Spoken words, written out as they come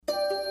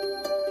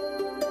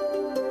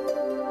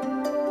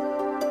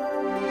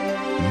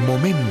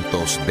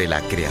Momentos de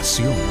la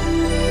creación.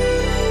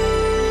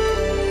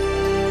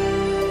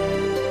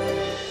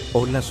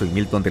 Hola, soy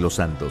Milton de los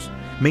Santos.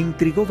 Me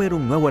intrigó ver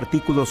un nuevo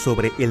artículo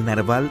sobre el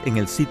narval en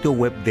el sitio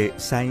web de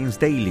Science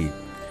Daily.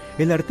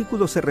 El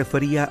artículo se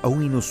refería a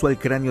un inusual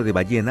cráneo de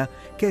ballena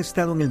que ha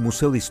estado en el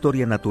Museo de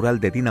Historia Natural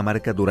de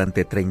Dinamarca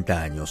durante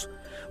 30 años.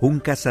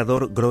 Un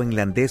cazador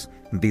groenlandés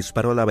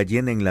disparó a la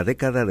ballena en la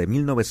década de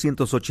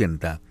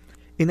 1980.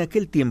 En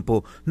aquel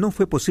tiempo no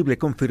fue posible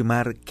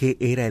confirmar qué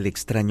era el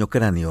extraño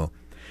cráneo,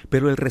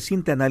 pero el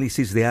reciente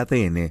análisis de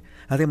ADN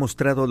ha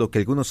demostrado lo que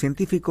algunos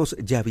científicos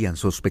ya habían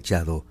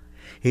sospechado.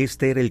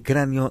 Este era el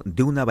cráneo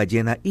de una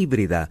ballena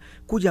híbrida,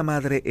 cuya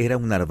madre era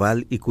un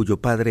narval y cuyo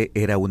padre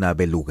era una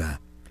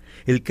beluga.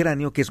 El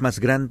cráneo, que es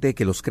más grande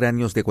que los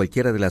cráneos de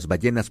cualquiera de las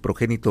ballenas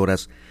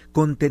progenitoras,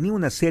 contenía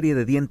una serie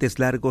de dientes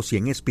largos y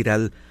en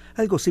espiral,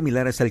 algo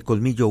similares al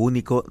colmillo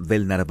único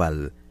del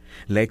narval.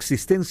 La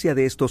existencia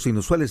de estos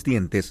inusuales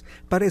dientes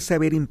parece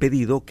haber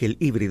impedido que el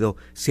híbrido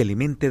se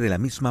alimente de la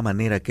misma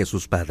manera que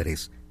sus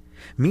padres.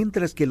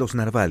 Mientras que los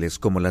narvales,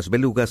 como las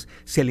belugas,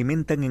 se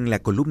alimentan en la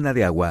columna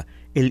de agua,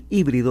 el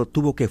híbrido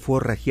tuvo que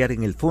forrajear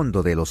en el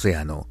fondo del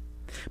océano.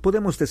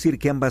 Podemos decir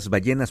que ambas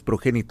ballenas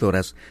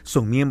progenitoras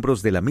son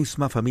miembros de la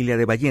misma familia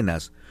de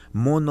ballenas,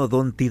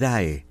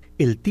 Monodontidae.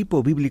 El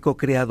tipo bíblico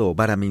creado,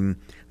 Baramin,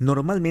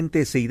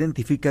 normalmente se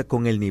identifica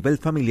con el nivel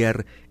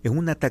familiar en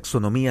una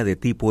taxonomía de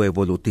tipo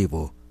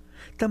evolutivo.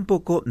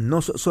 Tampoco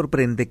nos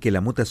sorprende que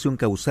la mutación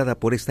causada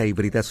por esta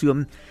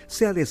hibridación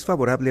sea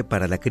desfavorable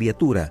para la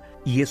criatura,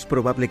 y es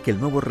probable que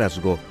el nuevo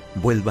rasgo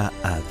vuelva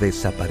a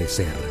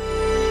desaparecer.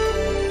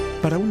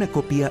 Para una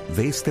copia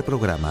de este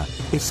programa,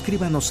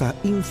 escríbanos a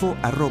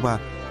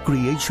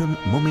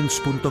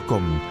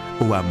info@creationmoments.com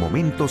o a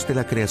Momentos de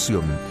la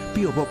Creación,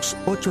 P.O. Box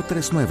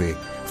 839,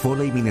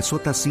 Foley,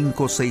 Minnesota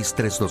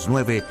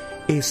 56329,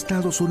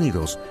 Estados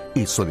Unidos,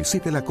 y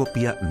solicite la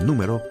copia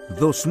número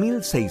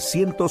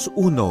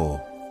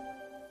 2601.